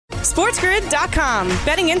SportsGrid.com.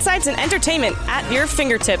 Betting insights and entertainment at your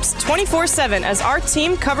fingertips 24/7 as our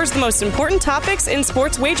team covers the most important topics in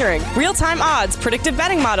sports wagering. Real-time odds, predictive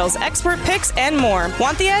betting models, expert picks, and more.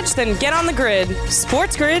 Want the edge? Then get on the grid.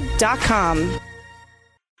 SportsGrid.com.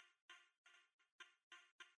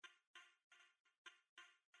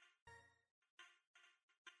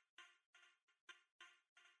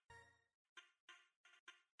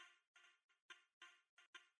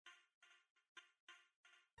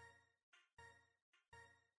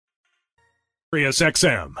 Sirius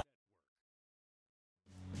XM.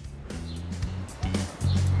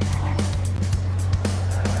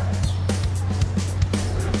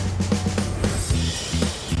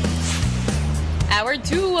 Hour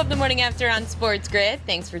 2 of the morning after on Sports Grid.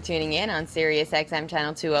 Thanks for tuning in on Sirius XM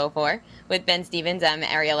Channel 204. With Ben Stevens, I'm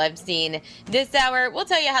Ariel Epstein. This hour, we'll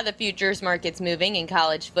tell you how the futures market's moving in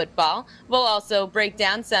college football. We'll also break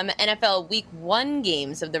down some NFL Week 1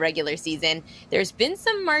 games of the regular season. There's been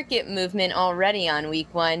some market movement already on Week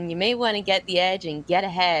 1. You may want to get the edge and get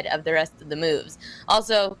ahead of the rest of the moves.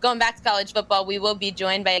 Also, going back to college football, we will be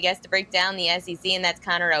joined by a guest to break down the SEC, and that's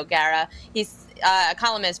Connor O'Gara. He's a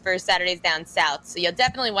columnist for Saturdays Down South, so you'll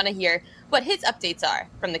definitely want to hear what his updates are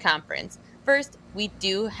from the conference. First, we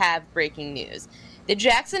do have breaking news. The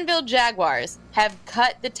Jacksonville Jaguars have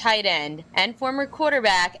cut the tight end and former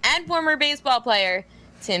quarterback and former baseball player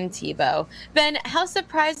Tim Tebow. Ben, how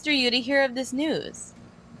surprised are you to hear of this news?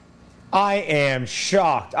 I am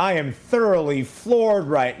shocked. I am thoroughly floored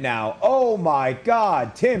right now. Oh my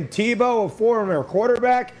God, Tim Tebow, a former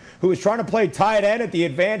quarterback who was trying to play tight end at the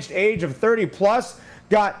advanced age of 30 plus,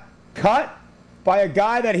 got cut by a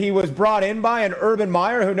guy that he was brought in by, an Urban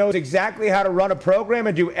Meyer, who knows exactly how to run a program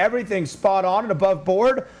and do everything spot on and above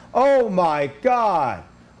board. Oh my God.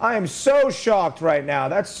 I am so shocked right now.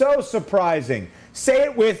 That's so surprising. Say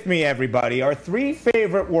it with me, everybody. Our 3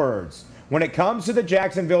 favorite words when it comes to the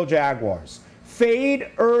Jacksonville Jaguars: fade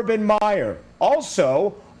Urban Meyer.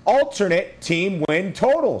 Also, alternate team win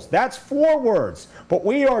totals. That's 4 words. But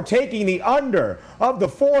we are taking the under of the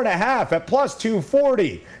 4.5 at plus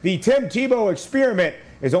 240. The Tim Tebow experiment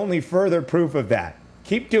is only further proof of that.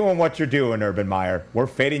 Keep doing what you're doing, Urban Meyer. We're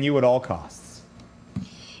fading you at all costs.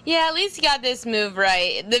 Yeah, at least he got this move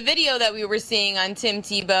right. The video that we were seeing on Tim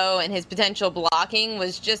Tebow and his potential blocking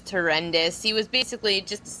was just horrendous. He was basically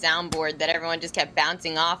just a soundboard that everyone just kept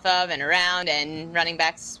bouncing off of and around, and running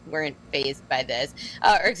backs weren't fazed by this.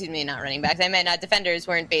 Or excuse me, not running backs. I meant defenders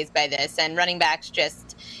weren't fazed by this, and running backs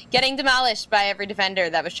just getting demolished by every defender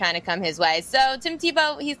that was trying to come his way. So Tim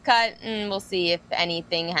Tebow, he's cut, and we'll see if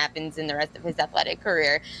anything happens in the rest of his athletic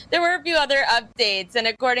career. There were a few other updates, and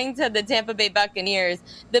according to the Tampa Bay Buccaneers,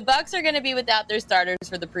 the Bucs are going to be without their starters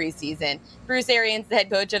for the preseason. Bruce Arians, the head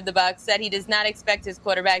coach of the Bucs, said he does not expect his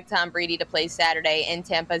quarterback Tom Brady to play Saturday in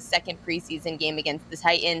Tampa's second preseason game against the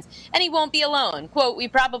Titans, and he won't be alone. Quote, "We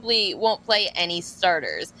probably won't play any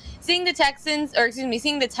starters." Seeing the Titans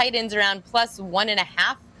around plus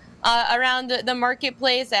 1.5 around the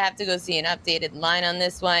marketplace. I have to go see an updated line on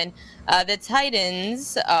this one. The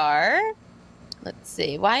Titans are... Let's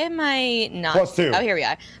see. Why am I not? +2. Oh, here we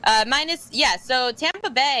are. So Tampa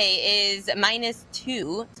Bay is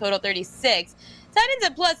 -2, total 36. Titans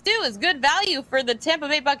at +2 is good value for the Tampa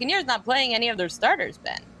Bay Buccaneers not playing any of their starters,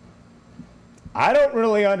 Ben. I don't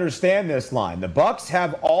really understand this line. The Bucs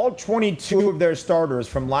have all 22 of their starters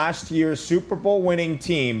from last year's Super Bowl winning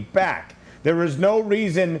team back. There is no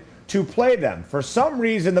reason to play them. For some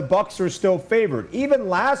reason, the Bucs are still favored. Even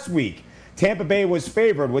last week, Tampa Bay was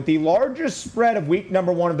favored with the largest spread of week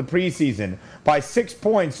number 1 of the preseason by 6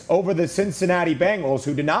 points over the Cincinnati Bengals,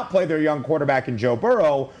 who did not play their young quarterback in Joe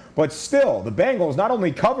Burrow, but still, the Bengals not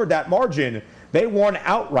only covered that margin, they won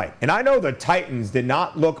outright. And I know the Titans did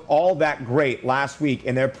not look all that great last week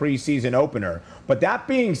in their preseason opener, but that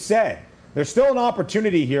being said, there's still an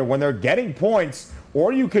opportunity here when they're getting points,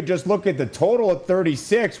 or you could just look at the total at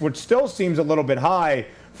 36, which still seems a little bit high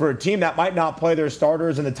for a team that might not play their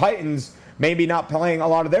starters, and the Titans maybe not playing a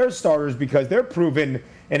lot of their starters because they're proven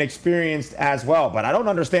and experienced as well. But I don't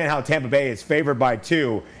understand how Tampa Bay is favored by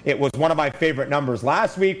 2. It was one of my favorite numbers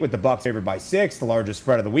last week with the Bucs favored by 6, the largest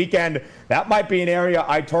spread of the weekend. That might be an area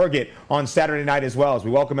I target on Saturday night as well, as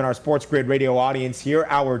we welcome in our Sports Grid radio audience here,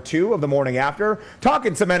 hour 2 of the morning after,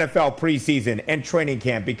 talking some NFL preseason and training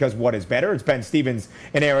camp, because what is better? It's Ben Stevens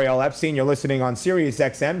and Ariel Epstein. You're listening on Sirius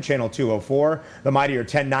XM, channel 204, the mightier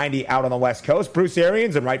 1090 out on the West Coast. Bruce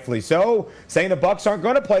Arians, and rightfully so, saying the Bucs aren't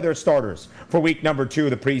going to play their starters for week number 2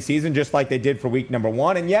 of the preseason, just like they did for week number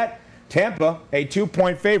 1. And yet, Tampa, a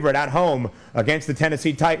 2-point favorite at home against the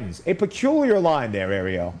Tennessee Titans. A peculiar line there,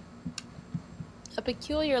 Ariel. A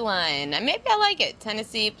peculiar line. Maybe I like it.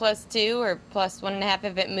 Tennessee +2 or +1.5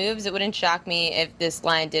 if it moves. It wouldn't shock me if this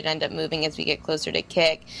line did end up moving as we get closer to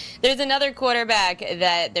kick. There's another quarterback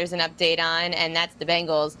that there's an update on, and that's the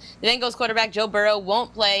Bengals. The Bengals quarterback Joe Burrow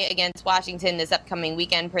won't play against Washington this upcoming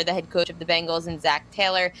weekend per the head coach of the Bengals and Zach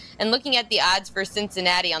Taylor. And looking at the odds for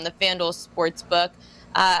Cincinnati on the FanDuel Sportsbook,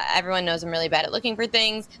 everyone knows I'm really bad at looking for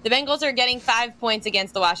things. The Bengals are getting 5 points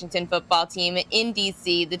against the Washington football team in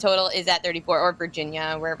D.C. The total is at 34, or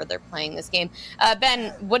Virginia, wherever they're playing this game.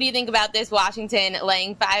 Ben, what do you think about this Washington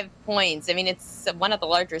laying 5 points? I mean, it's one of the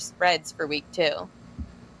larger spreads for week 2.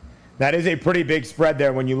 That is a pretty big spread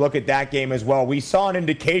there when you look at that game as well. We saw an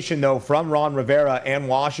indication, though, from Ron Rivera and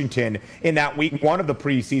Washington in that week 1 of the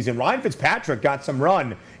preseason. Ryan Fitzpatrick got some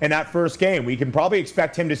run in that first game. We can probably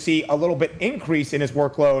expect him to see a little bit increase in his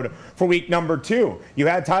workload for week number 2. You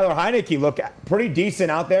had Tyler Heineke look pretty decent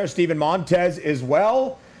out there. Steven Montez as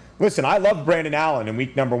well. Listen, I love Brandon Allen in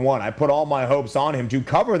week number 1. I put all my hopes on him to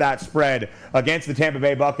cover that spread against the Tampa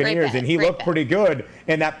Bay Buccaneers, and he looked pretty good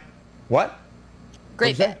in that. What?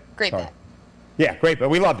 Great bet. Great bet. Yeah, great bet.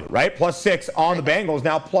 We loved it, right? +6 on the Bengals,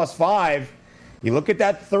 now +5. You look at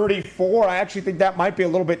that 34, I actually think that might be a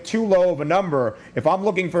little bit too low of a number. If I'm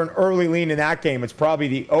looking for an early lean in that game, it's probably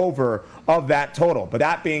the over of that total. But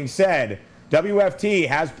that being said, WFT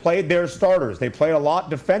has played their starters. They played a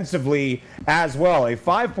lot defensively as well. A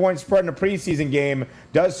 5-point spread in a preseason game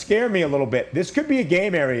does scare me a little bit. This could be a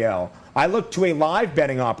game, Ariel. I look to a live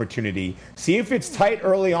betting opportunity. See if it's tight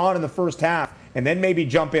early on in the first half, and then maybe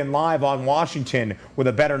jump in live on Washington with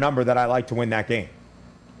a better number that I like to win that game.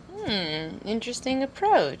 Interesting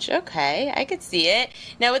approach. Okay, I could see it.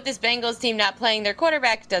 Now, with this Bengals team not playing their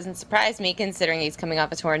quarterback, doesn't surprise me considering he's coming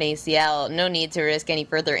off a torn ACL. No need to risk any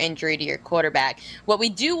further injury to your quarterback. What we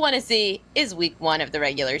do want to see is week 1 of the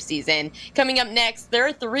regular season. Coming up next, there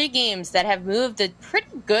are 3 games that have moved a pretty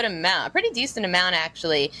good amount, a pretty decent amount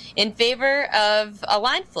actually, in favor of a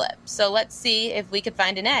line flip. So let's see if we could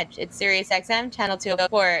find an edge. It's SiriusXM, Channel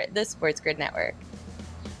 204, the Sports Grid Network.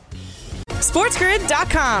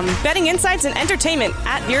 SportsGrid.com. Betting insights and entertainment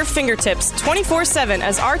at your fingertips 24/7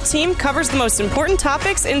 as our team covers the most important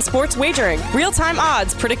topics in sports wagering. Real-time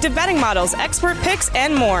odds, predictive betting models, expert picks,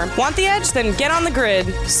 and more. Want the edge? Then get on the grid.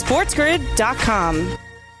 SportsGrid.com.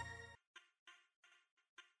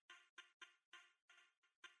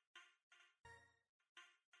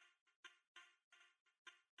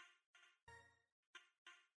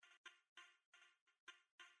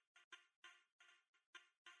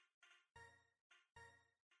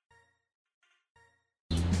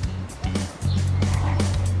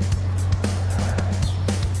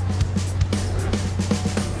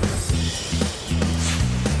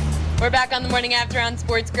 We're back on the morning after on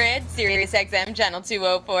Sports Grid, SiriusXM, Channel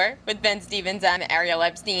 204. With Ben Stevens, I'm Ariel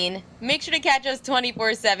Epstein. Make sure to catch us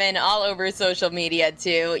 24/7 all over social media,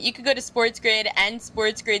 too. You could go to Sports Grid and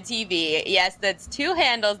Sports Grid TV. Yes, that's 2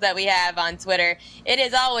 handles that we have on Twitter. It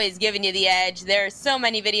is always giving you the edge. There are so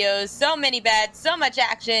many videos, so many bets, so much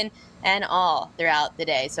action, and all throughout the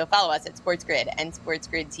day. So follow us at Sports Grid and Sports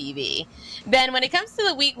Grid TV. Ben, when it comes to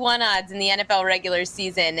the week 1 odds in the NFL regular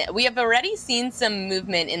season, we have already seen some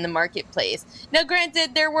movement in the marketplace. Now,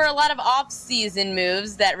 granted, there were a lot of off-season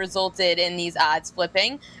moves that resulted in these odds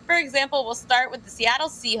flipping. For example, we'll start with the Seattle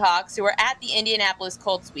Seahawks, who are at the Indianapolis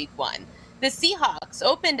Colts week 1. The Seahawks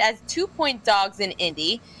opened as 2-point dogs in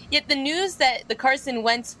Indy, yet the news that the Carson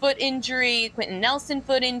Wentz foot injury, Quentin Nelson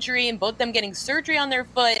foot injury, and both them getting surgery on their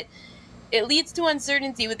foot, it leads to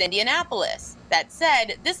uncertainty with Indianapolis. That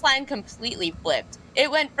said, this line completely flipped. It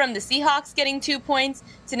went from the Seahawks getting 2 points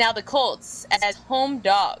to now the Colts as home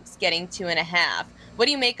dogs getting 2.5. What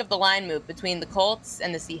do you make of the line move between the Colts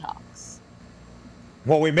and the Seahawks?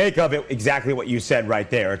 Well, we make of it exactly what you said right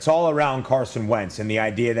there. It's all around Carson Wentz and the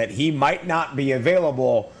idea that he might not be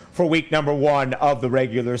available for week number 1 of the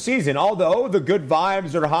regular season. Although the good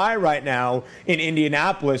vibes are high right now in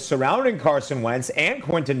Indianapolis surrounding Carson Wentz and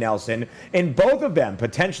Quentin Nelson, and both of them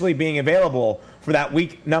potentially being available for that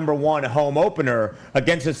week number 1 home opener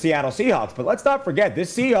against the Seattle Seahawks. But let's not forget,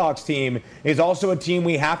 this Seahawks team is also a team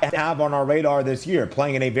we have to have on our radar this year,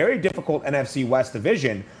 playing in a very difficult NFC West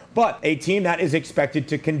division, but a team that is expected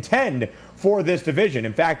to contend for this division.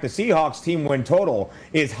 In fact, the Seahawks team win total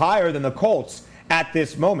is higher than the Colts at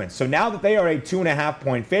this moment. So now that they are a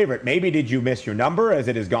 2.5-point favorite, maybe did you miss your number as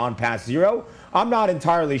it has gone past 0? I'm not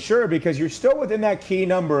entirely sure because you're still within that key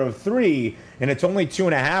number of 3, and it's only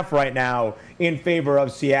 2.5 right now in favor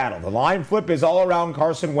of Seattle. The line flip is all around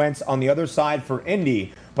Carson Wentz on the other side for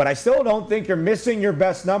Indy, but I still don't think you're missing your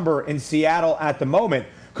best number in Seattle at the moment.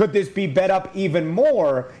 Could this be bet up even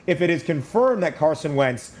more if it is confirmed that Carson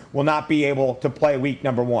Wentz will not be able to play week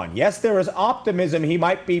number 1. Yes, there is optimism he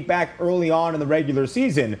might be back early on in the regular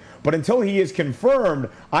season, but until he is confirmed,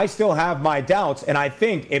 I still have my doubts. And I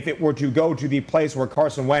think if it were to go to the place where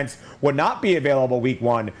Carson Wentz would not be available week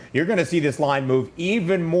 1, you're going to see this line move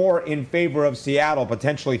even more in favor of Seattle,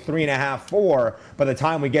 potentially 3.5, 4 by the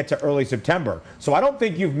time we get to early September. So I don't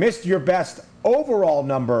think you've missed your best overall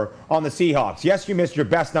number on the Seahawks. Yes, you missed your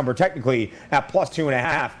best number technically at plus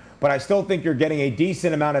 2.5, but I still think you're getting a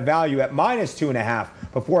decent amount of value at minus 2.5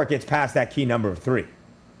 before it gets past that key number of 3.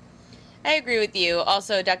 I agree with you.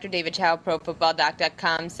 Also, Dr. David Chow,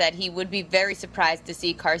 ProFootballDoc.com, said he would be very surprised to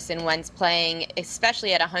see Carson Wentz playing,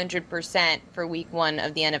 especially at 100% for week 1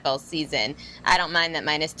 of the NFL season. I don't mind that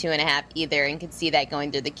minus 2.5 either, and can see that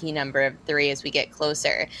going through the key number of 3 as we get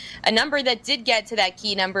closer. A number that did get to that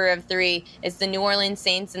key number of 3 is the New Orleans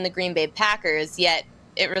Saints and the Green Bay Packers, yet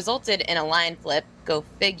it resulted in a line flip. Go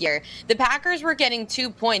figure. The Packers were getting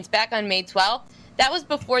 2 points back on May 12th. That was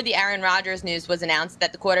before the Aaron Rodgers news was announced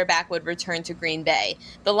that the quarterback would return to Green Bay.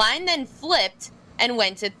 The line then flipped and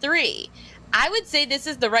went to 3. I would say this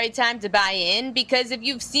is the right time to buy in, because if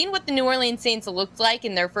you've seen what the New Orleans Saints looked like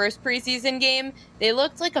in their first preseason game, they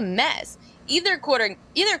looked like a mess. Either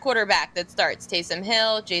quarterback that starts, Taysom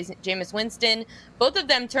Hill, Jameis Winston, both of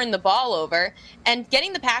them turn the ball over. And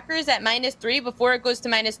getting the Packers at minus 3 before it goes to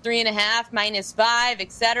minus 3.5, minus 5,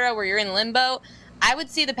 etc., where you're in limbo, I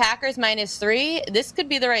would see the Packers minus 3. This could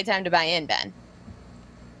be the right time to buy in, Ben.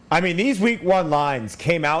 I mean, these week 1 lines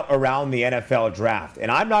came out around the NFL draft,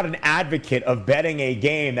 and I'm not an advocate of betting a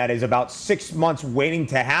game that is about 6 months waiting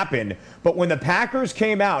to happen. But when the Packers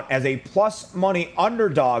came out as a plus money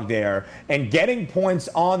underdog there and getting points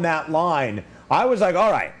on that line, I was like,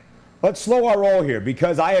 all right, let's slow our roll here,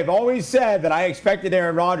 because I have always said that I expected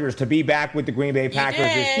Aaron Rodgers to be back with the Green Bay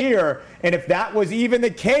Packers this year. And if that was even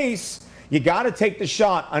the case, you got to take the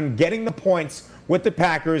shot on getting the points with the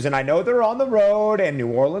Packers. And I know they're on the road, and New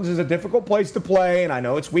Orleans is a difficult place to play, and I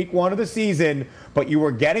know it's week 1 of the season, but you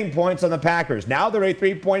were getting points on the Packers. Now they're a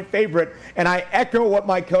 3-point favorite, and I echo what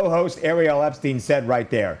my co-host Ariel Epstein said right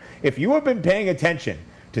there. If you have been paying attention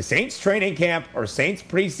to Saints training camp or Saints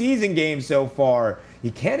preseason games so far,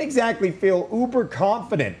 you can't exactly feel uber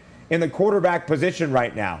confident in the quarterback position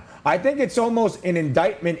right now. I think it's almost an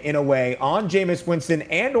indictment in a way on Jameis Winston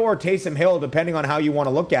and or Taysom Hill, depending on how you want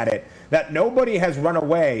to look at it, that nobody has run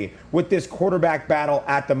away with this quarterback battle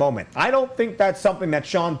at the moment. I don't think that's something that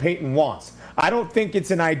Sean Payton wants. I don't think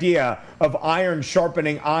it's an idea of iron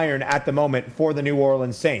sharpening iron at the moment for the New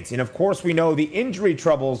Orleans Saints. And of course, we know the injury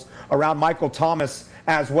troubles around Michael Thomas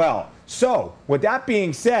as well. So with that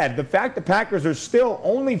being said, the fact the Packers are still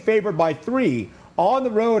only favored by 3 on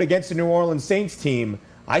the road against the New Orleans Saints team,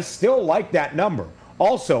 I still like that number.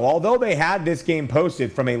 Also, although they had this game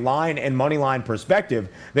posted from a line and money line perspective,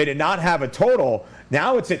 they did not have a total.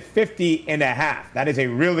 Now it's at 50.5. That is a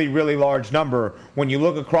really, really large number when you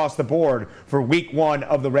look across the board for week 1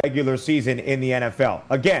 of the regular season in the NFL.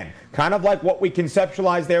 Again, kind of like what we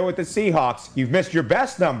conceptualized there with the Seahawks. You've missed your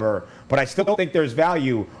best number, but I still think there's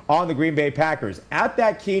value on the Green Bay Packers at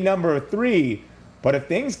that key number of 3. But if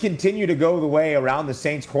things continue to go the way around the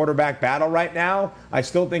Saints quarterback battle right now, I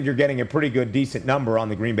still think you're getting a pretty good, decent number on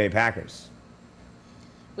the Green Bay Packers.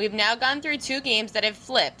 We've now gone through 2 games that have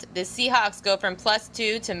flipped. The Seahawks go from plus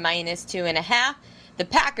 2 to minus 2.5. The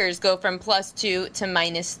Packers go from plus 2 to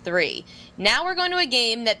minus 3. Now we're going to a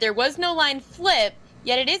game that there was no line flip,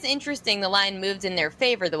 yet it is interesting the line moved in their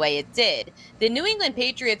favor the way it did. The New England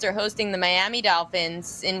Patriots are hosting the Miami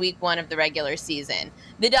Dolphins in week 1 of the regular season.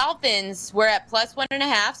 The Dolphins were at plus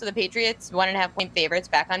 1.5, so the Patriots 1.5 point favorites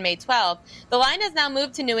back on May 12th. The line has now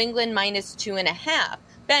moved to New England minus 2.5.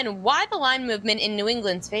 Ben, why the line movement in New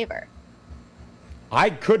England's favor?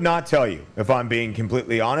 I could not tell you, if I'm being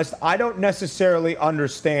completely honest. I don't necessarily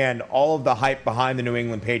understand all of the hype behind the New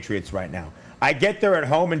England Patriots right now. I get they're at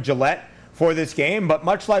home in Gillette for this game, but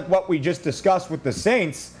much like what we just discussed with the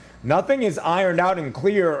Saints, nothing is ironed out and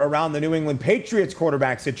clear around the New England Patriots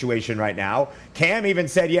quarterback situation right now. Cam even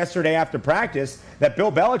said yesterday after practice that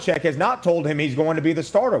Bill Belichick has not told him he's going to be the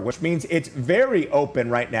starter, which means it's very open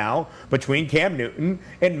right now between Cam Newton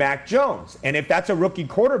and Mac Jones. And if that's a rookie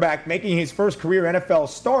quarterback making his first career NFL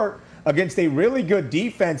start against a really good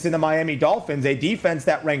defense in the Miami Dolphins, a defense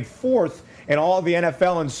that ranked 4th in all of the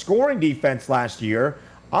NFL in scoring defense last year,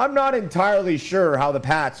 I'm not entirely sure how the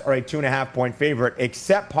Pats are a 2.5 point favorite,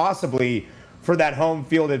 except possibly for that home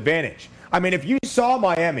field advantage. I mean, if you saw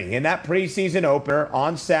Miami in that preseason opener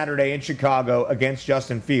on Saturday in Chicago against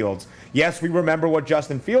Justin Fields, yes, we remember what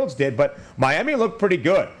Justin Fields did, but Miami looked pretty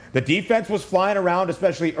good. The defense was flying around,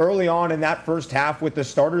 especially early on in that first half with the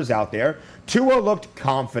starters out there. Tua looked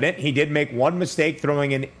confident. He did make one mistake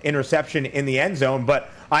throwing an interception in the end zone, but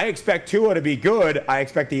I expect Tua to be good. I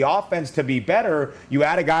expect the offense to be better. You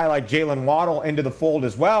add a guy like Jalen Waddle into the fold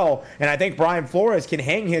as well, and I think Brian Flores can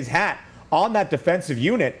hang his hat on that defensive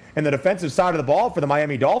unit and the defensive side of the ball for the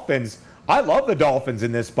Miami Dolphins. I love the Dolphins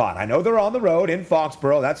in this spot. I know they're on the road in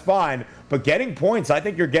Foxborough. That's fine. But getting points, I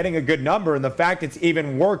think you're getting a good number. And the fact it's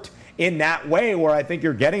even worked in that way where I think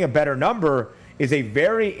you're getting a better number is a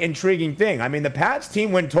very intriguing thing. I mean, the Pats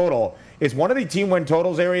team win total is one of the team win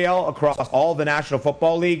totals, Ariel, across all the National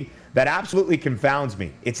Football League that absolutely confounds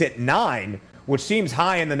me. It's at 9, which seems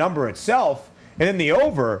high in the number itself. And then the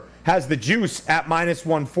over has the juice at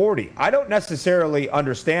 -140. I don't necessarily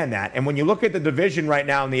understand that. And when you look at the division right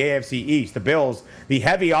now in the AFC East, the Bills, the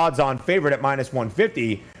heavy odds-on favorite at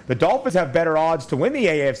 -150. The Dolphins have better odds to win the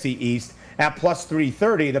AFC East at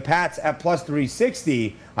 +330. The Pats at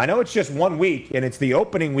 +360. I know it's just 1 week, and it's the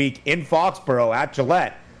opening week in Foxborough at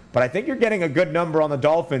Gillette. But I think you're getting a good number on the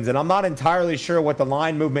Dolphins, and I'm not entirely sure what the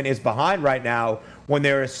line movement is behind right now when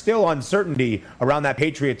there is still uncertainty around that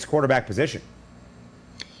Patriots quarterback position.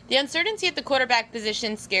 The uncertainty at the quarterback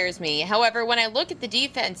position scares me. However, when I look at the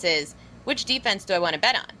defenses, which defense do I want to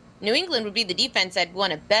bet on? New England would be the defense I'd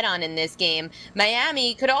want to bet on in this game.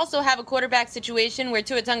 Miami could also have a quarterback situation where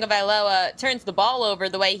Tua Tagovailoa turns the ball over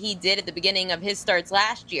the way he did at the beginning of his starts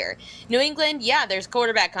last year. New England, yeah, there's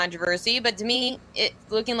quarterback controversy, but to me, it's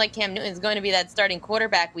looking like Cam Newton is going to be that starting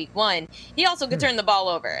quarterback week 1. He also could turn the ball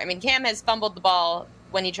over. I mean, Cam has fumbled the ball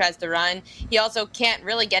when he tries to run. He also can't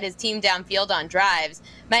really get his team downfield on drives.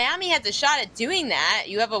 Miami has a shot at doing that.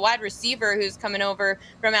 You have a wide receiver who's coming over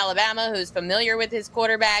from Alabama, who's familiar with his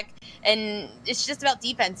quarterback, and it's just about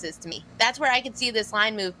defenses to me. That's where I could see this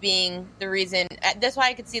line move being the reason. That's why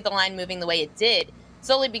I could see the line moving the way it did,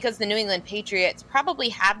 solely because the New England Patriots probably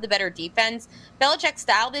have the better defense. Belichick's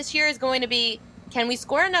style this year is going to be, can we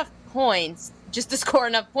score enough points just to score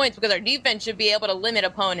enough points, because our defense should be able to limit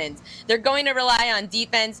opponents. They're going to rely on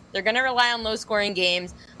defense. They're going to rely on low-scoring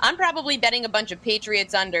games. I'm probably betting a bunch of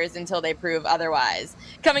Patriots unders until they prove otherwise.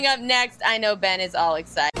 Coming up next, I know Ben is all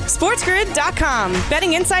excited. SportsGrid.com.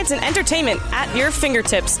 Betting insights and entertainment at your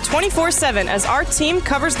fingertips 24/7 as our team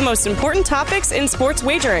covers the most important topics in sports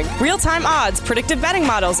wagering. Real-time odds, predictive betting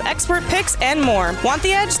models, expert picks, and more. Want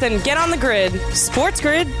the edge? Then get on the grid.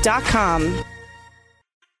 SportsGrid.com.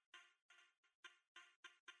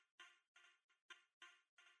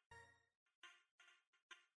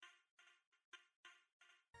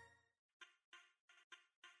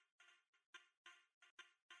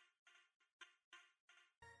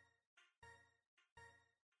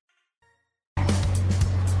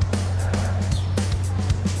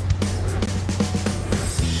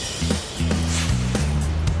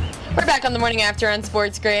 We're back on the morning after on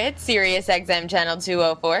Sports Grid, Sirius XM Channel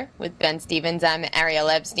 204 with Ben Stevens. I'm Ariel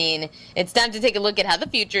Epstein. It's time to take a look at how the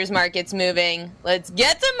futures market's moving. Let's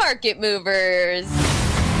get to market movers.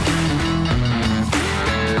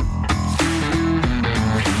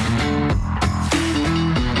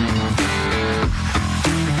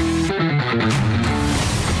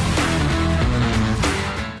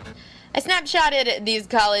 I snapshotted these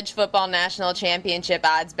college football national championship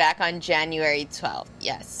odds back on January 12th.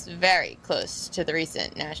 Yes, very close to the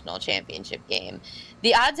recent national championship game.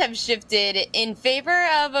 The odds have shifted in favor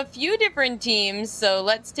of a few different teams, so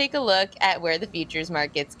let's take a look at where the futures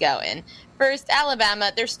market's going. First,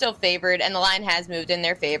 Alabama, they're still favored, and the line has moved in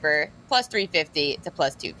their favor, plus 350 to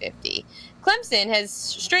plus 250. Clemson has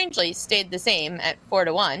strangely stayed the same at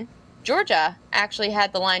 4-1. Georgia actually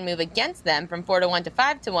had the line move against them from 4-1 to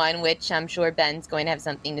 5-1, which I'm sure Ben's going to have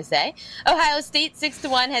something to say. Ohio State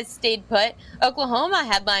 6-1 has stayed put. Oklahoma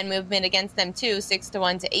had line movement against them too,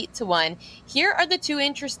 6-1 to 8-1. Here are the two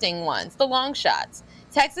interesting ones, the long shots.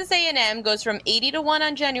 Texas A&M goes from 80-1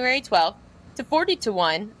 on January 12th to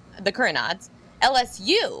 40-1, the current odds.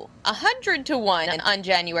 LSU 100-1 on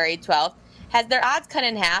January 12th has their odds cut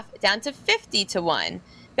in half down to 50-1.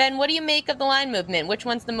 Ben, what do you make of the line movement? Which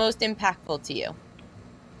one's the most impactful to you?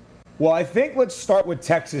 Well, I think let's start with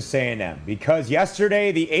Texas A&M, because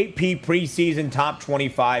yesterday the AP preseason top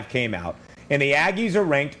 25 came out, and the Aggies are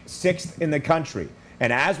ranked 6th in the country.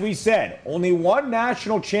 And as we said, only one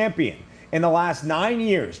national champion in the last 9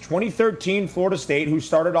 years, 2013 Florida State, who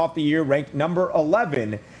started off the year ranked number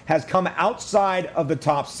 11, has come outside of the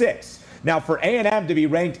top 6. Now, for A&M to be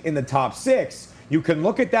ranked in the top 6, you can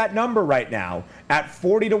look at that number right now at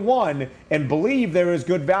 40-1 and believe there is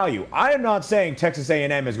good value. I am not saying Texas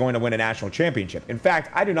A&M is going to win a national championship. In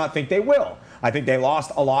fact, I do not think they will. I think they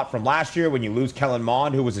lost a lot from last year when you lose Kellen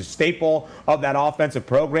Mond, who was a staple of that offensive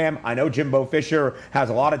program. I know Jimbo Fisher has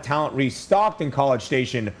a lot of talent restocked in College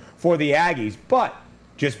Station for the Aggies, but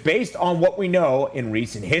just based on what we know in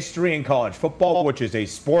recent history in college football, which is a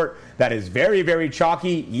sport that is very, very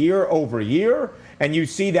chalky year over year, and you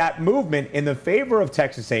see that movement in the favor of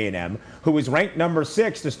Texas A&M, who was ranked number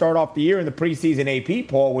 6 to start off the year in the preseason AP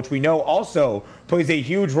poll, which we know also plays a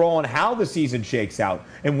huge role in how the season shakes out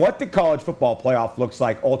and what the college football playoff looks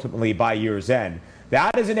like ultimately by year's end.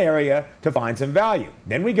 That is an area to find some value.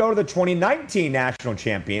 Then we go to the 2019 national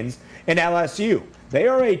champions in LSU. They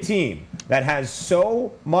are a team that has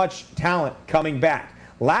so much talent coming back.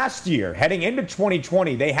 Last year, heading into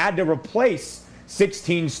 2020, they had to replace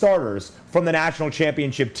 16 starters from the national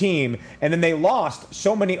championship team, and then they lost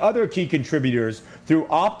so many other key contributors through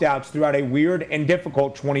opt-outs throughout a weird and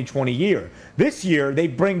difficult 2020 year. This year, they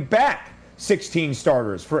bring back 16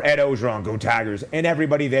 starters for Ed Orgeron, Go Tigers, and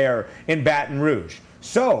everybody there in Baton Rouge.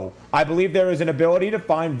 So I believe there is an ability to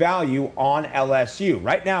find value on LSU.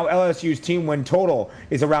 Right now, LSU's team win total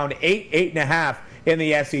is around 8.5 in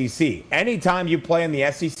the SEC. Anytime you play in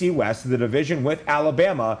the SEC West, the division with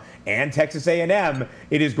Alabama and Texas A&M,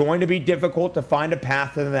 it is going to be difficult to find a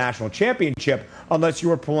path to the national championship unless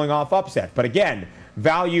you are pulling off upset. But again,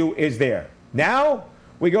 value is there. Now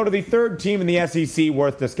we go to the third team in the SEC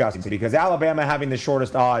worth discussing, because Alabama having the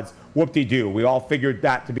shortest odds, whoop-de-doo. We all figured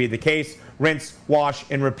that to be the case. Rinse, wash,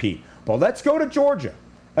 and repeat. But let's go to Georgia,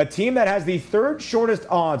 a team that has the third shortest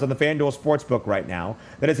odds on the FanDuel Sportsbook right now,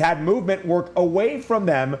 that has had movement work away from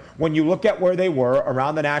them when you look at where they were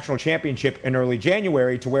around the national championship in early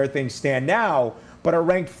January to where things stand now, but are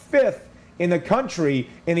ranked 5th in the country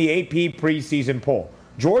in the AP preseason poll.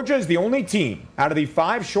 Georgia is the only team out of the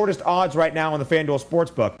 5 shortest odds right now on the FanDuel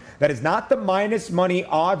Sportsbook that is not the minus money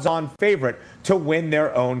odds-on favorite to win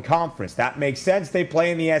their own conference. That makes sense. They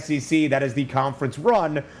play in the SEC. That is the conference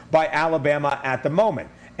run by Alabama at the moment.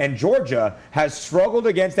 And Georgia has struggled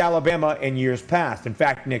against Alabama in years past. In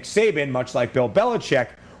fact, Nick Saban, much like Bill Belichick,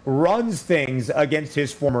 runs things against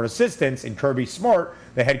his former assistants. And Kirby Smart,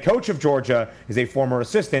 the head coach of Georgia, is a former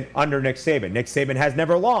assistant under Nick Saban. Nick Saban has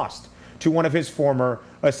never lost to one of his former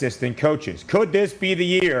assistant coaches. Could this be the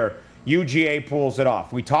year UGA pulls it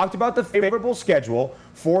off? We talked about the favorable schedule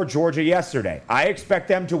for Georgia yesterday. I expect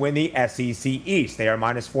them to win the SEC East. They are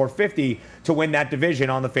minus 450 to win that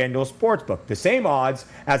division on the FanDuel Sportsbook. The same odds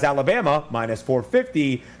as Alabama, minus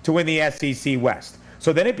 450 to win the SEC West.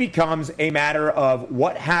 So then it becomes a matter of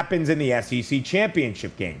what happens in the SEC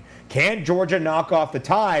championship game. Can Georgia knock off the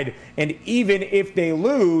Tide? And even if they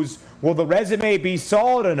lose, will the resume be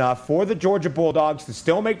solid enough for the Georgia Bulldogs to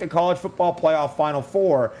still make the college football playoff Final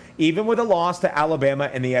Four, even with a loss to Alabama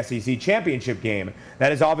in the SEC championship game?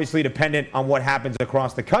 That is obviously dependent on what happens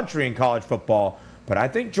across the country in college football. But I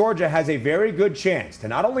think Georgia has a very good chance to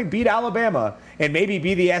not only beat Alabama and maybe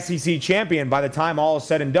be the SEC champion by the time all is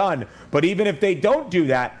said and done, but even if they don't do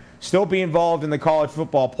that, still be involved in the college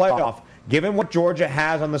football playoff, given what Georgia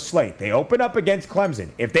has on the slate. They open up against Clemson.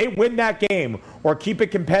 If they win that game or keep it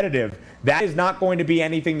competitive, that is not going to be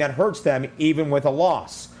anything that hurts them, even with a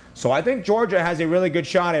loss. So I think Georgia has a really good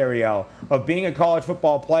shot, Ariel, of being a college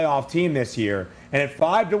football playoff team this year. And at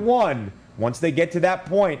 5-1, once they get to that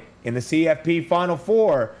point in the CFP Final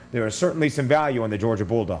Four, there is certainly some value on the Georgia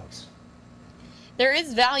Bulldogs. There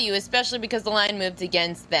is value, especially because the line moved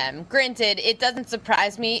against them. Granted, it doesn't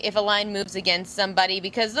surprise me if a line moves against somebody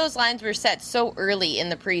because those lines were set so early in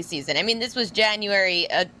the preseason. I mean, this was January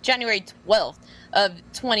 12th of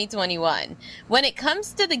 2021. When it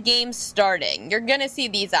comes to the game starting, you're going to see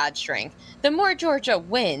these odds shrink. The more Georgia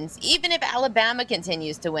wins, even if Alabama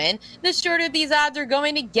continues to win, the shorter these odds are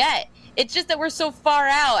going to get. It's just that we're so far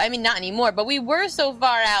out. I mean, not anymore, but we were so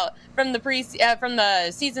far out from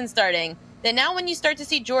the season starting that now when you start to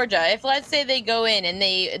see Georgia, if let's say they go in and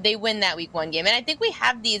they win that week 1 game, and I think we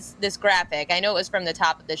have this graphic. I know it was from the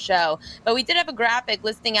top of the show, but we did have a graphic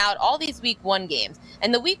listing out all these week 1 games.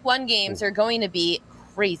 And the week 1 games are going to be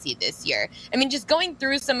crazy this year. I mean, just going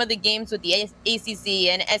through some of the games with the ACC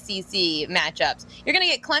and SEC matchups, you're going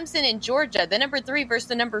to get Clemson and Georgia, the number 3 versus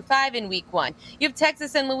the number 5 in week 1. You have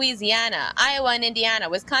Texas and Louisiana, Iowa and Indiana,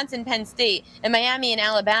 Wisconsin, Penn State, and Miami and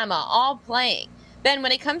Alabama all playing. Then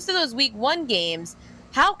when it comes to those week 1 games,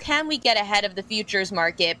 how can we get ahead of the futures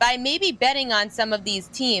market by maybe betting on some of these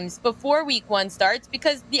teams before week 1 starts?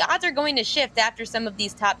 Because the odds are going to shift after some of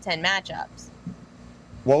these top 10 matchups.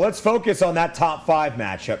 Well, let's focus on that top 5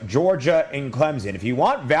 matchup, Georgia and Clemson. If you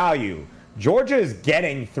want value, Georgia is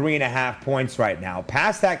getting 3.5 points right now,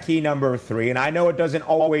 past that key number 3. And I know it doesn't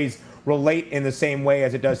always relate in the same way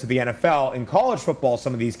as it does to the NFL. In college football,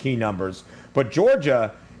 some of these key numbers. But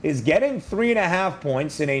Georgia is getting 3.5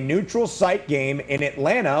 points in a neutral site game in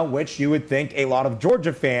Atlanta, which you would think a lot of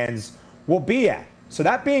Georgia fans will be at. So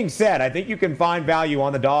that being said, I think you can find value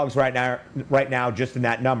on the dogs right now just in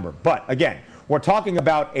that number. But again, we're talking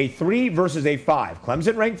about a 3 versus a 5.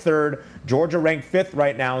 Clemson ranked 3rd, Georgia ranked 5th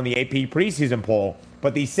right now in the AP preseason poll,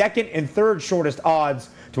 but the 2nd and 3rd shortest odds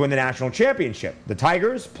to win the national championship. The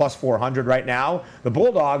Tigers, plus 400 right now. The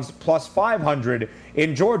Bulldogs, plus 500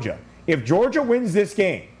 in Georgia. If Georgia wins this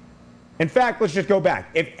game, in fact, let's just go back.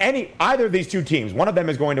 If either of these two teams, one of them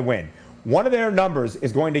is going to win, one of their numbers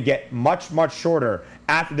is going to get much, much shorter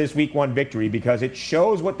after this week 1 victory because it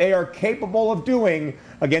shows what they are capable of doing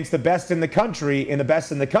against the best in the country, and the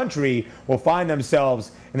best in the country will find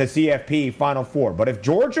themselves in the CFP Final Four. But if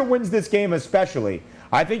Georgia wins this game especially,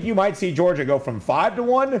 I think you might see Georgia go from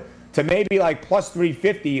 5-1 to maybe like plus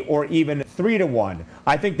 350 or even 3-1.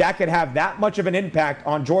 I think that could have that much of an impact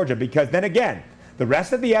on Georgia because then again, the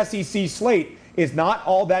rest of the SEC slate is not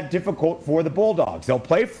all that difficult for the Bulldogs. They'll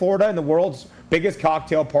play Florida in the world's biggest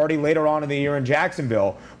cocktail party later on in the year in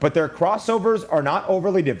Jacksonville, but their crossovers are not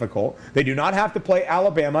overly difficult. They do not have to play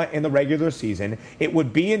Alabama in the regular season. It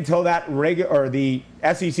would be until the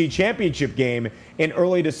SEC championship game in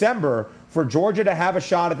early December for Georgia to have a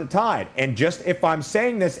shot at the Tide. And just if I'm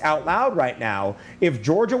saying this out loud right now, if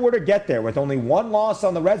Georgia were to get there with only 1 loss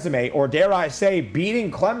on the resume, or dare I say beating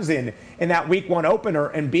Clemson in that week 1 opener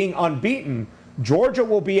and being unbeaten, Georgia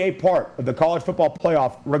will be a part of the college football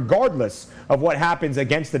playoff regardless of what happens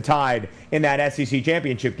against the Tide in that SEC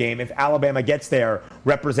championship game if Alabama gets there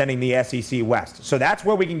representing the SEC West. So that's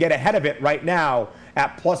where we can get ahead of it right now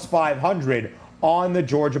at plus 500 on the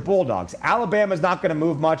Georgia Bulldogs. Alabama's not going to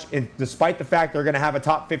move much, despite the fact they're going to have a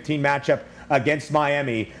top 15 matchup against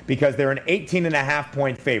Miami because they're an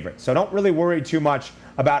 18.5-point favorite. So don't really worry too much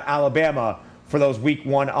about Alabama for those week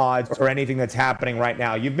 1 odds or anything that's happening right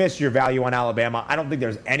now. You've missed your value on Alabama. I don't think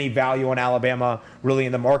there's any value on Alabama really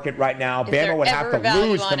in the market right now. Bama would have to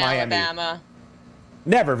lose to Miami. Alabama?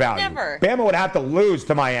 Never value. Never. Bama would have to lose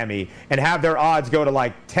to Miami and have their odds go to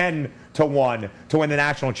like 10-1 to win the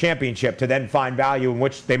national championship to then find value in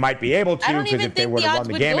which they might be able to. I don't even think the odds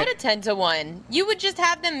would go to 10-1. You would just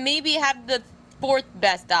have them maybe have the 4th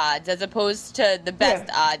best odds as opposed to the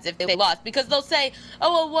best odds if they lost, because they'll say,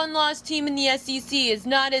 oh, a 1-loss team in the SEC is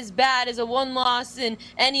not as bad as a 1 loss in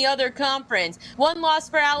any other conference. 1 loss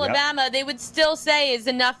for Alabama, they would still say is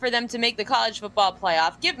enough for them to make the college football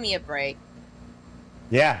playoff. Give me a break.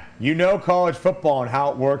 Yeah, you know college football and how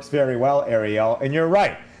it works very well, Ariel, and you're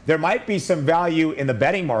right. There might be some value in the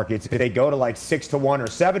betting markets if they go to like 6-1 or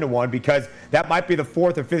 7-1 because that might be the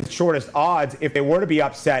 4th or 5th shortest odds if they were to be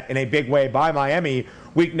upset in a big way by Miami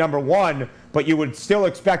week number 1. But you would still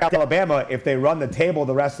expect Alabama, if they run the table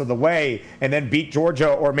the rest of the way and then beat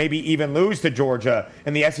Georgia or maybe even lose to Georgia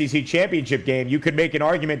in the SEC championship game, you could make an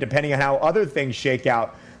argument, depending on how other things shake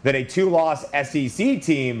out, that a 2-loss SEC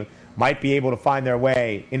team might be able to find their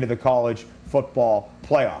way into the college football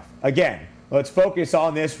playoff. Again, let's focus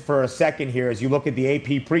on this for a second here as you look at the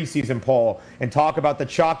AP preseason poll and talk about the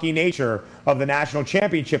chalky nature of the national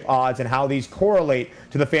championship odds and how these correlate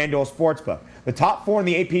to the FanDuel Sportsbook. The top 4 in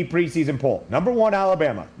the AP preseason poll: number 1,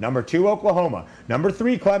 Alabama; number 2, Oklahoma; number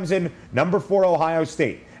 3, Clemson; number 4, Ohio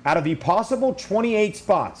State. Out of the possible 28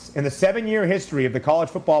 spots in the 7-year history of the college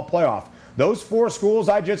football playoff, those 4 schools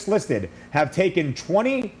I just listed have taken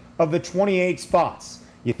 20 of the 28 spots.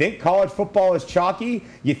 You think college football is chalky?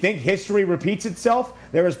 You think history repeats itself?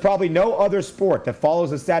 There is probably no other sport that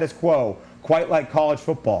follows the status quo quite like college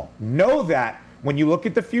football. Know that when you look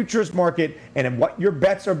at the futures market and in what your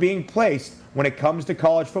bets are being placed when it comes to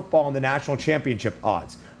college football and the national championship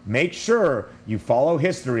odds. Make sure you follow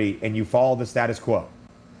history and you follow the status quo.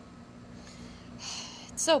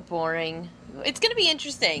 It's so boring. It's going to be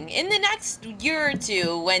interesting in the next year or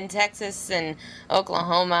two when Texas and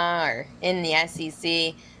Oklahoma are in the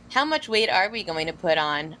SEC. How much weight are we going to put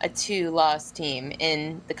on a 2-loss team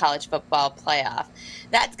in the college football playoff?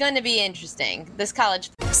 That's going to be interesting. This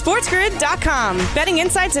college... SportsGrid.com. Betting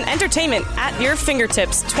insights and entertainment at your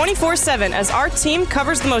fingertips 24/7 as our team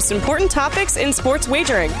covers the most important topics in sports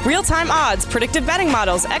wagering. Real-time odds, predictive betting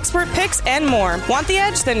models, expert picks, and more. Want the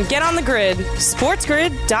edge? Then get on the grid.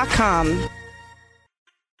 SportsGrid.com.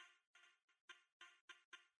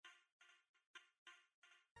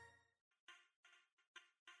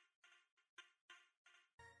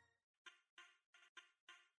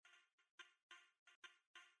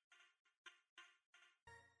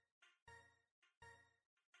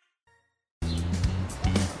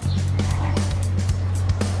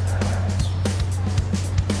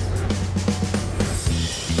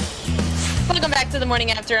 back to the Morning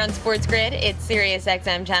After on Sports Grid. It's Sirius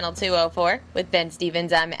XM Channel 204 with Ben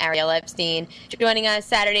Stevens. I'm Ariel Epstein. Joining us,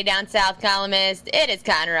 Saturday Down South columnist, it is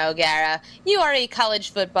Connor O'Gara. You are a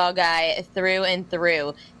college football guy through and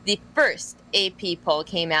through. The first AP poll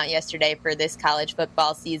came out yesterday for this college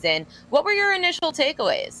football season. What were your initial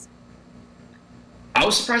takeaways? I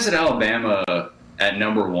was surprised that Alabama at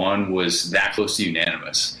number one was that close to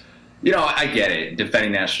unanimous. You know, I get it.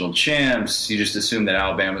 Defending national champs, you just assume that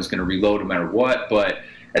Alabama is going to reload no matter what. But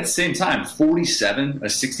at the same time, 47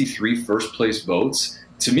 of 63 first-place votes.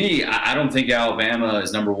 To me, I don't think Alabama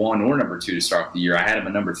is number one or number two to start off the year. I had them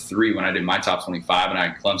at number three when I did my top 25, and I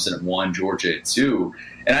had Clemson at one, Georgia at two.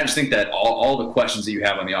 And I just think that all the questions that you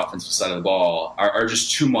have on the offensive side of the ball are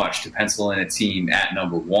just too much to pencil in a team at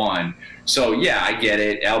number one. So, yeah, I get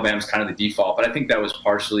it. Alabama's kind of the default, but I think that was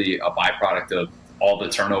partially a byproduct of all the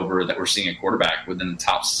turnover that we're seeing at quarterback within the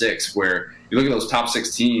top six, where you look at those top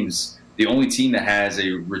six teams, the only team that has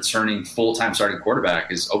a returning full-time starting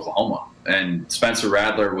quarterback is Oklahoma. And Spencer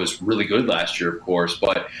Rattler was really good last year, of course,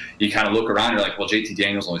 but you kind of look around, you're like, well, JT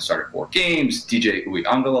Daniels only started 4 games. DJ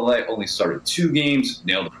Uiagalelei only started 2 games.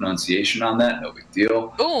 Nailed the pronunciation on that, no big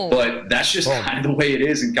deal. Ooh. But that's just kind of the way it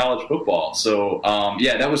is in college football. So,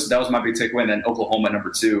 yeah, that was my big takeaway. And then Oklahoma,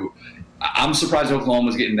 number 2. I'm surprised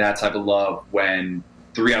Oklahoma's getting that type of love when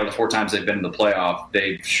 3 out of the 4 times they've been in the playoff,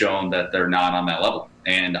 they've shown that they're not on that level.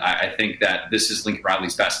 And I think that this is Lincoln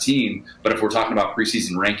Riley's best team. But if we're talking about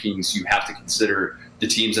preseason rankings, you have to consider the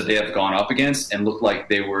teams that they have gone up against and look like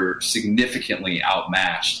they were significantly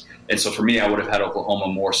outmatched. And so for me, I would have had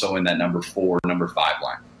Oklahoma more so in that number 4, number 5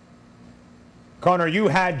 line. Connor, you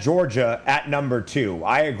had Georgia at number 2.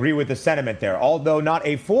 I agree with the sentiment there. Although not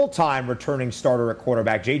a full-time returning starter at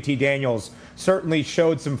quarterback, JT Daniels certainly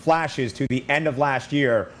showed some flashes to the end of last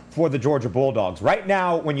year for the Georgia Bulldogs. Right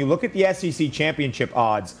now, when you look at the SEC championship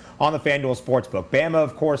odds on the FanDuel Sportsbook, Bama,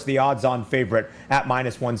 of course, the odds-on favorite at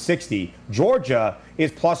 -160. Georgia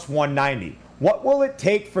is +190. What will it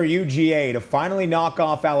take for UGA to finally knock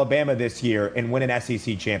off Alabama this year and win an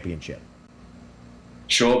SEC championship?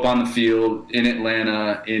 Show up on the field in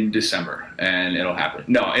Atlanta in December, and it'll happen.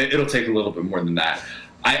 No, it'll take a little bit more than that.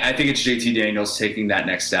 I think it's JT Daniels taking that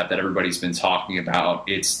next step that everybody's been talking about.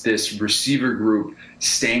 It's this receiver group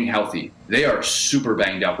staying healthy. They are super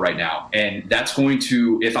banged up right now, and that's going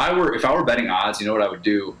to. If I were betting odds, you know what I would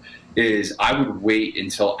do is I would wait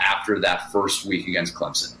until after that first week against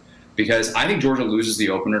Clemson, because I think Georgia loses the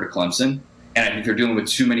opener to Clemson. And I think they're dealing with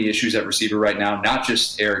too many issues at receiver right now, not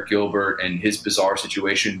just Eric Gilbert and his bizarre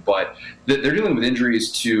situation, but they're dealing with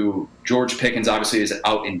injuries to George Pickens, obviously, is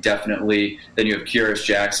out indefinitely. Then you have Kyrus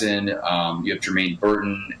Jackson, you have Jermaine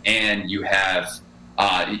Burton, and you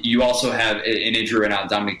also have an injury right now.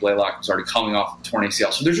 Dominique Blaylock who's already coming off the torn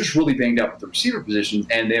ACL. So they're just really banged up at the receiver position,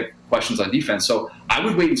 and they have questions on defense. So I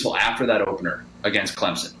would wait until after that opener against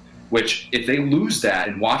Clemson, which if they lose that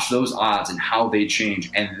and watch those odds and how they change,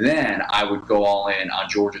 and then I would go all in on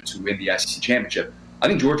Georgia to win the SEC championship. I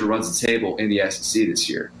think Georgia runs the table in the SEC this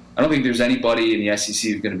year. I don't think there's anybody in the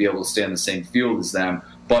SEC who's going to be able to stay on the same field as them.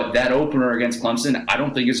 But that opener against Clemson, I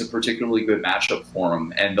don't think is a particularly good matchup for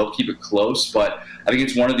them, and they'll keep it close. But I think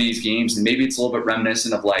it's one of these games, and maybe it's a little bit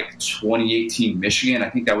reminiscent of like 2018 Michigan. I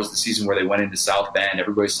think that was the season where they went into South Bend.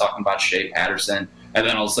 Everybody's talking about Shea Patterson. And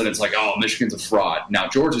then all of a sudden it's like, oh, Michigan's a fraud. Now,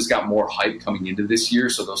 Georgia's got more hype coming into this year,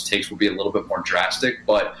 so those takes will be a little bit more drastic.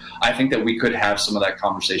 But I think that we could have some of that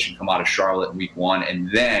conversation come out of Charlotte in week 1, and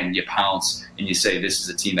then you pounce and you say this is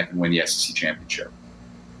a team that can win the SEC championship.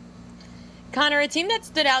 Connor, a team that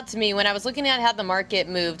stood out to me when I was looking at how the market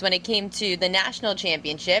moved when it came to the national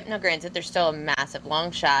championship, now granted they're still a massive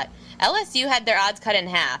long shot, LSU had their odds cut in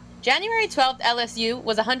half. January 12th, LSU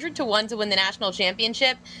was 100-1 to win the national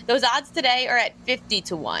championship. Those odds today are at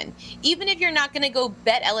 50-1. Even if you're not going to go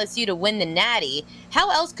bet LSU to win the Natty,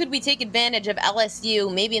 how else could we take advantage of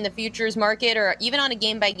LSU maybe in the futures market or even on a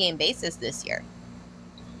game-by-game basis this year?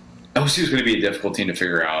 LSU is going to be a difficult team to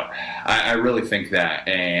figure out. I really think that.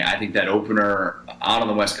 And I think that opener out on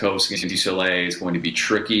the West Coast against UCLA is going to be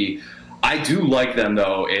tricky. I do like them,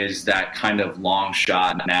 though, is that kind of long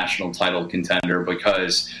shot national title contender,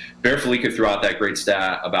 because Bear Felica threw out that great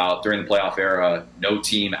stat about during the playoff era, no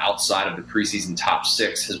team outside of the preseason top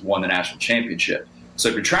 6 has won the national championship. So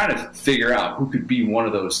if you're trying to figure out who could be one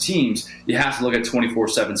of those teams, you have to look at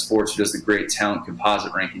 24/7 Sports, who does the great talent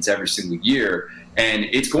composite rankings every single year. And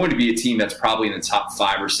it's going to be a team that's probably in the top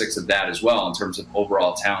 5 or 6 of that as well in terms of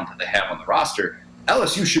overall talent that they have on the roster.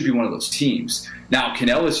 LSU should be one of those teams. Now, can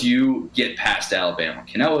LSU get past Alabama?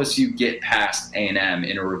 Can LSU get past A&M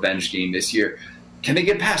in a revenge game this year? Can they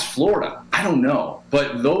get past Florida? I don't know.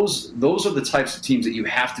 But those are the types of teams that you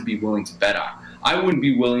have to be willing to bet on. I wouldn't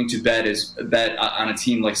be willing to bet on a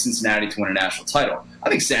team like Cincinnati to win a national title. I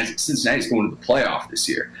think Cincinnati's going to the playoff this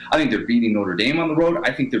year. I think they're beating Notre Dame on the road.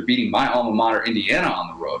 I think they're beating my alma mater, Indiana, on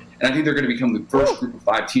the road. And I think they're going to become the first group of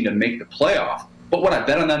 5 team to make the playoff. But would I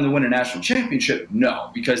bet on them to win a national championship?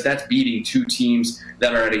 No, because that's beating 2 teams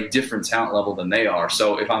that are at a different talent level than they are.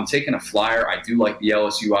 So if I'm taking a flyer, I do like the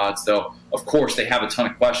LSU odds, though. Of course, they have a ton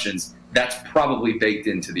of questions. That's probably baked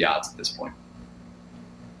into the odds at this point.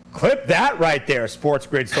 Clip that right there, Sports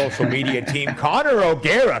Grid social media team. Connor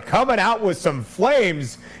O'Gara coming out with some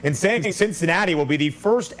flames and saying Cincinnati will be the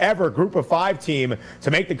first ever Group of 5 team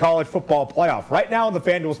to make the college football playoff. Right now on the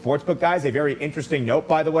FanDuel Sportsbook, guys, a very interesting note,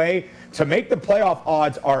 by the way. To make the playoff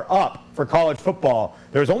odds are up for college football.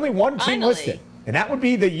 There's only one team listed, and that would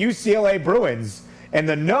be the UCLA Bruins. And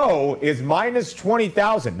the no is minus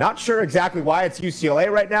 20,000. Not sure exactly why it's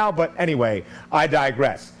UCLA right now, but anyway, I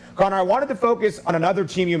digress. Connor, I wanted to focus on another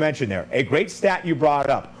team you mentioned there. A great stat you brought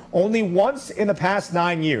up. Only once in the past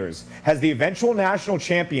 9 years has the eventual national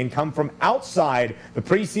champion come from outside the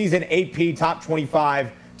preseason AP top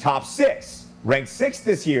 25, top 6. Ranked 6th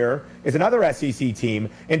this year is another SEC team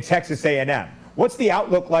in Texas A&M. What's the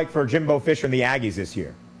outlook like for Jimbo Fisher and the Aggies this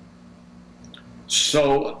year?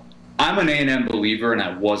 So I'm an A&M believer, and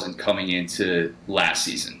I wasn't coming into last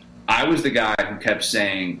season. I was the guy who kept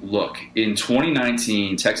saying, look, in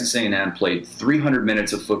 2019, Texas A&M played 300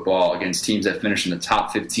 minutes of football against teams that finished in the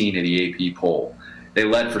top 15 of the AP poll. They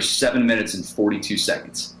led for 7 minutes and 42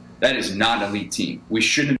 seconds. That is not an elite team. We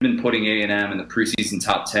shouldn't have been putting A&M in the preseason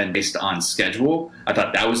top 10 based on schedule. I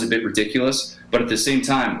thought that was a bit ridiculous. But at the same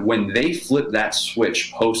time, when they flipped that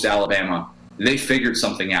switch post-Alabama, they figured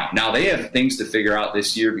something out. Now, they have things to figure out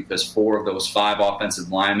this year because 4 of those 5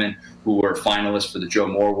 offensive linemen who were finalists for the Joe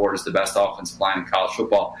Moore Award as the best offensive line in college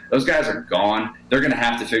football, those guys are gone. They're going to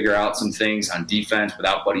have to figure out some things on defense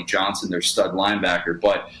without Buddy Johnson, their stud linebacker.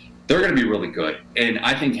 But they're going to be really good. And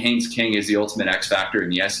I think Haynes King is the ultimate X factor in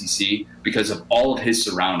the SEC because of all of his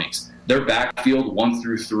surroundings. Their backfield, 1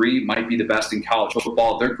 through 3, might be the best in college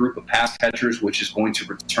football. Their group of pass catchers, which is going to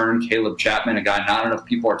return Caleb Chapman, a guy not enough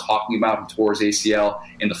people are talking about who tore his ACL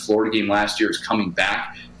in the Florida game last year, is coming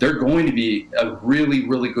back. They're going to be a really,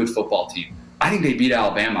 really good football team. I think they beat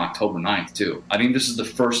Alabama October 9th, too. I think this is the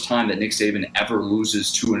first time that Nick Saban ever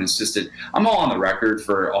loses to an assistant. I'm all on the record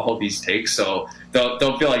for all of these takes, so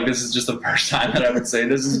don't feel like this is just the first time that I would say.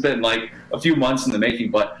 This has been like a few months in the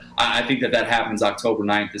making, but I think that happens October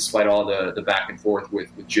 9th, despite all the back and forth with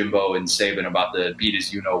Jimbo and Saban about the beat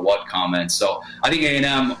as you-know-what comments. So I think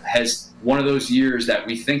A&M has one of those years that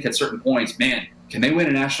we think at certain points, man, can they win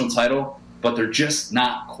a national title? But they're just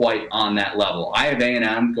not quite on that level. I have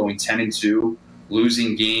A&M going 10-2,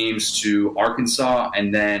 losing games to Arkansas,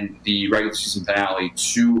 and then the regular season finale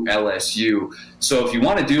to LSU. So if you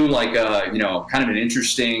want to do like a, kind of an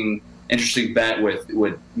interesting bet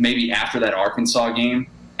with maybe after that Arkansas game,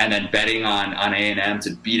 and then betting on A&M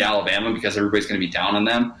to beat Alabama because everybody's going to be down on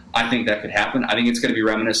them, I think that could happen. I think it's going to be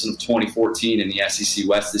reminiscent of 2014 in the SEC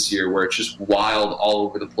West this year, where it's just wild all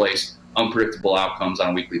over the place, unpredictable outcomes on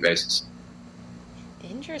a weekly basis.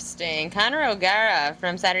 Interesting. Connor O'Gara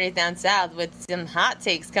from Saturdays Down South with some hot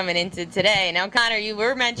takes coming into today. Now, Connor, you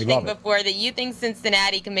were mentioning before that you think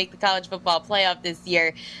Cincinnati can make the college football playoff this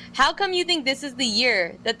year. How come you think this is the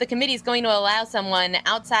year that the committee is going to allow someone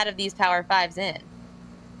outside of these Power Fives in?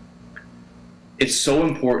 It's so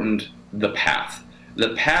important, the path. The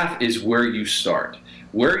path is where you start.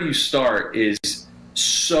 Where you start is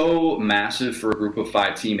so massive for a Group of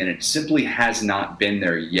 5 team, and it simply has not been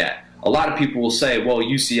there yet. A lot of people will say, well,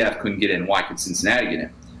 UCF couldn't get in. Why could Cincinnati get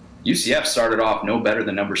in? UCF started off no better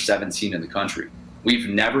than number 17 in the country. We've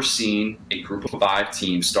never seen a Group of 5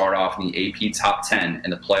 team start off in the AP top 10 in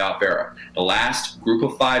the playoff era. The last Group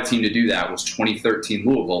of 5 team to do that was 2013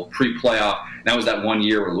 Louisville, pre-playoff. That was that one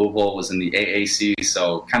year where Louisville was in the AAC,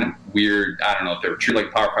 so kind of weird. I don't know if they were treated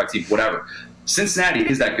like a Power 5 team, whatever. Cincinnati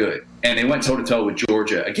is that good, and they went toe-to-toe with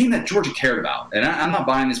Georgia, a game that Georgia cared about. And I'm not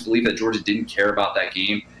buying this belief that Georgia didn't care about that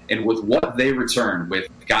game. And with what they returned with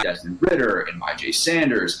guys Desmond Ridder and Myjai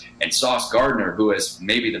Sanders and Sauce Gardner, who is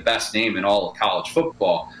maybe the best name in all of college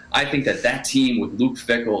football, I think that team with Luke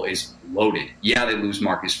Fickell is loaded. Yeah, they lose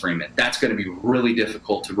Marcus Freeman. That's going to be really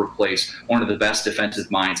difficult to replace one of the best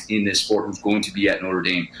defensive minds in this sport who's going to be at Notre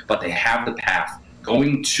Dame. But they have the path.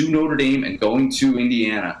 Going to Notre Dame and going to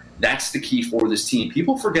Indiana, that's the key for this team.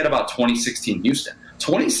 People forget about 2016 Houston.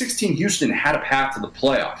 2016 Houston had a path to the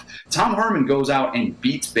playoff. Tom Herman goes out and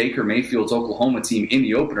beats Baker Mayfield's Oklahoma team in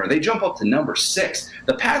the opener. They jump up to number 6.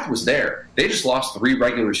 The path was there. They just lost 3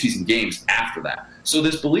 regular season games after that. So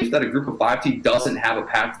this belief that a group of 5 team doesn't have a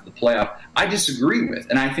path to the playoff, I disagree with.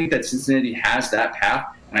 And I think that Cincinnati has that path.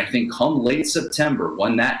 And I think come late September,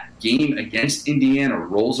 when that game against Indiana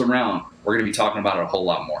rolls around, we're going to be talking about it a whole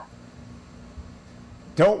lot more.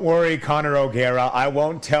 Don't worry, Connor O'Gara. I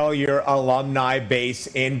won't tell your alumni base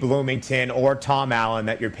in Bloomington or Tom Allen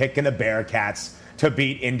that you're picking the Bearcats to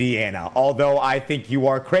beat Indiana. Although I think you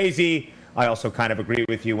are crazy, I also kind of agree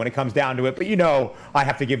with you when it comes down to it. But you know, I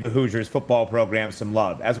have to give the Hoosiers football program some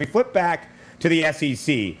love. As we flip back to the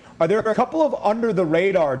SEC, are there a couple of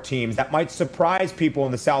under-the-radar teams that might surprise people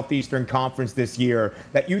in the Southeastern Conference this year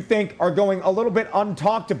that you think are going a little bit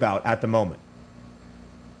untalked about at the moment?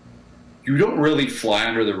 You don't really fly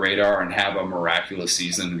under the radar and have a miraculous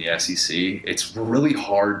season in the SEC. It's really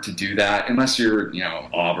hard to do that unless you're,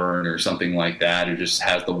 Auburn or something like that, who just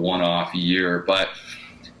has the one-off year. But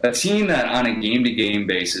a team that on a game-to-game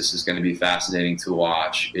basis is going to be fascinating to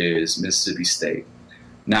watch is Mississippi State.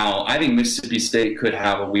 Now, I think Mississippi State could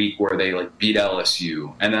have a week where they beat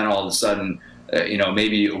LSU, and then all of a sudden,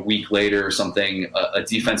 maybe a week later or something, a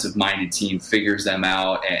defensive-minded team figures them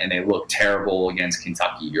out and they look terrible against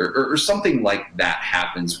Kentucky or something like that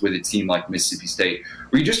happens with a team like Mississippi State,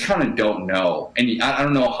 where you just kind of don't know. And I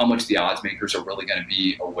don't know how much the odds makers are really going to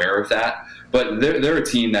be aware of that, but they're a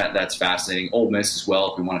team that's fascinating. Ole Miss as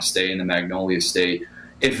well, if we want to stay in the Magnolia State.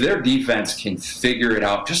 If their defense can figure it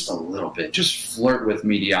out just a little bit, just flirt with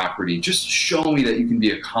mediocrity, just show me that you can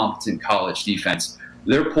be a competent college defense,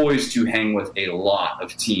 they're poised to hang with a lot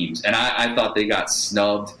of teams. And I thought they got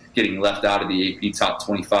snubbed getting left out of the AP top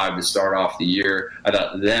 25 to start off the year. I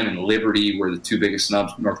thought them and Liberty were the two biggest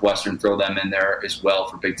snubs. Northwestern, throw them in there as well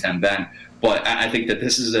for Big Ten Ben. But I think that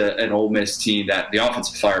this is an Ole Miss team that the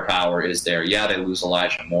offensive firepower is there. Yeah, they lose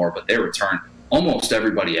Elijah Moore, but they return almost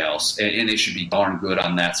everybody else, and they should be darn good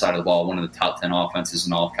on that side of the ball, one of the top 10 offenses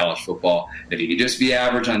in all of college football. If you can just be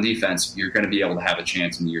average on defense, you're going to be able to have a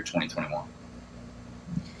chance in the year 2021.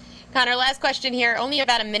 Connor, last question here. Only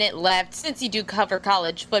about a minute left. Since you do cover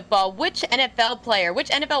college football, which NFL player, which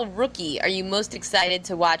NFL rookie are you most excited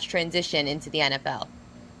to watch transition into the NFL?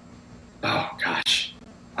 Oh, gosh.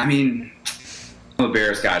 I'm a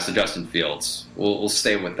Bears guy, so Justin Fields. We'll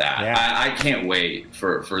stay with that. Yeah. I can't wait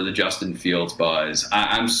for the Justin Fields buzz.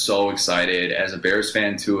 I'm so excited as a Bears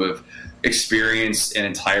fan to have experienced an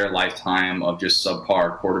entire lifetime of just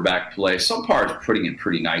subpar quarterback play. Subpar is putting it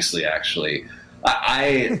pretty nicely, actually.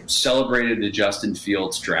 I celebrated the Justin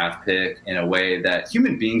Fields draft pick in a way that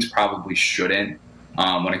human beings probably shouldn't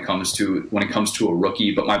when it comes to a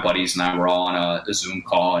rookie. But my buddies and I were all on a Zoom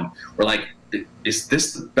call, and we're like, is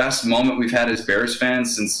this the best moment we've had as Bears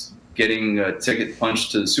fans since getting a ticket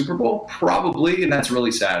punched to the Super Bowl? Probably, and that's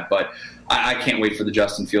really sad. But I can't wait for the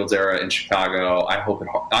Justin Fields era in Chicago. I hope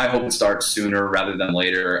it starts sooner rather than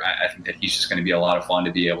later. I think that he's just going to be a lot of fun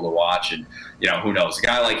to be able to watch. And, who knows? A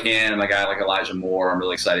guy like him, a guy like Elijah Moore, I'm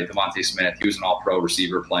really excited. Devontae Smith, he was an all-pro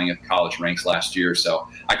receiver playing at the college ranks last year, so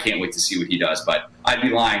I can't wait to see what he does. But I'd be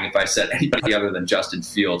lying if I said anybody other than Justin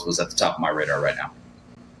Fields was at the top of my radar right now.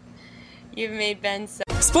 You've made Ben so...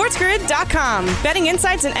 SportsGrid.com. Betting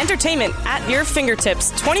insights and entertainment at your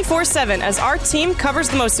fingertips 24/7 as our team covers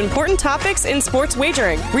the most important topics in sports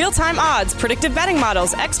wagering. Real-time odds, predictive betting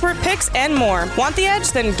models, expert picks, and more. Want the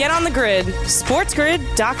edge? Then get on the grid.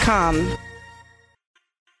 SportsGrid.com.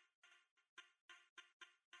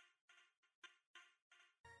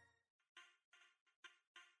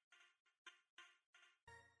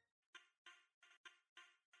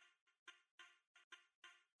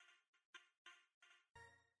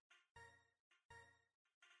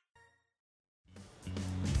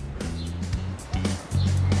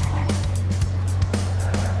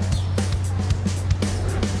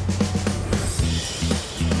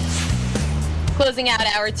 Closing out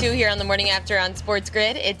hour 2 here on the Morning After on Sports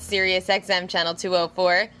Grid. It's Sirius XM Channel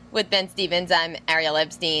 204. With Ben Stevens, I'm Ariel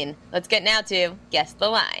Epstein. Let's get now to Guess the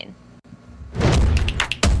Line.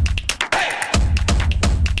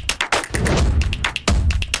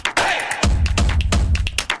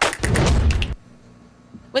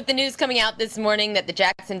 With the news coming out this morning that the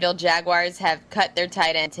Jacksonville Jaguars have cut their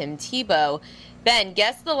tight end Tim Tebow, Ben,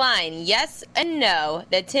 guess the line, yes and no,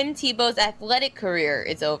 that Tim Tebow's athletic career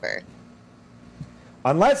is over.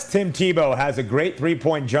 Unless Tim Tebow has a great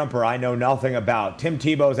three-point jumper I know nothing about, Tim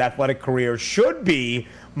Tebow's athletic career should be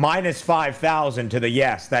minus 5,000 to the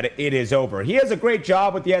yes, that it is over. He has a great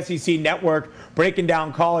job with the SEC Network breaking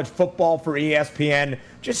down college football for ESPN.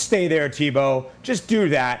 Just stay there, Tebow. Just do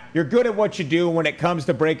that. You're good at what you do when it comes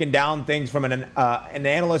to breaking down things from an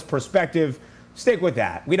analyst perspective. Stick with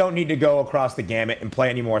that. We don't need to go across the gamut and play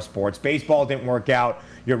any more sports. Baseball didn't work out.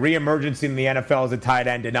 Your reemergence in the NFL as a tight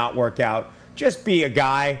end did not work out. just be a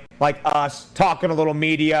guy like us, talking a little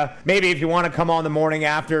media. Maybe if you want to come on the morning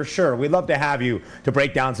after, sure, we'd love to have you to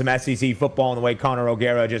break down some SEC football in the way Conor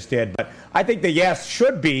O'Gara just did. But I think the yes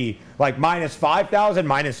should be like minus 5,000,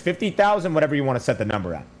 minus 50,000, whatever you want to set the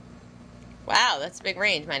number at. Wow, that's a big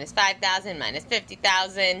range. Minus 5,000, minus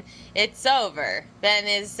 50,000. It's over. Ben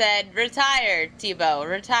has said, retired, Tebow,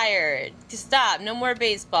 retired. Stop. No more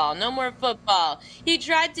baseball. No more football. He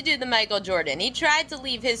tried to do the Michael Jordan. He tried to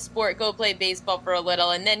leave his sport, go play baseball for a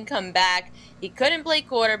little, and then come back. He couldn't play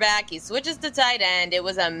quarterback. He switches to tight end. It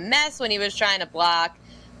was a mess when he was trying to block.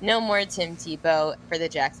 No more Tim Tebow for the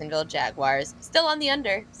Jacksonville Jaguars. Still on the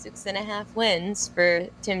under, 6.5 wins for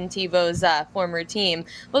Tim Tebow's former team.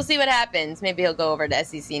 We'll see what happens. Maybe he'll go over to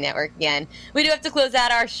SEC Network again. We do have to close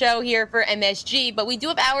out our show here for MSG, but we do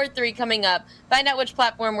have Hour 3 coming up. Find out which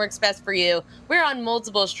platform works best for you. We're on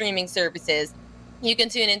multiple streaming services. You can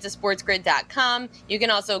tune into sportsgrid.com. You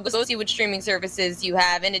can also go see which streaming services you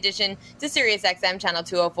have, in addition to SiriusXM Channel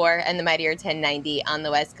 204 and the mightier 1090 on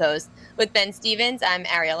the West Coast. With Ben Stevens, I'm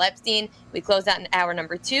Ariel Epstein. We close out in hour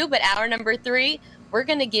number 2, but hour number 3, we're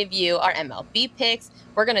going to give you our MLB picks.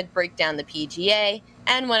 We're going to break down the PGA,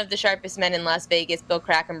 and one of the sharpest men in Las Vegas, Bill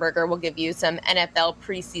Krackomberger, will give you some NFL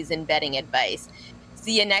preseason betting advice.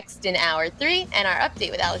 See you next in hour 3, and our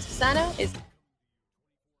update with Alex Pisano is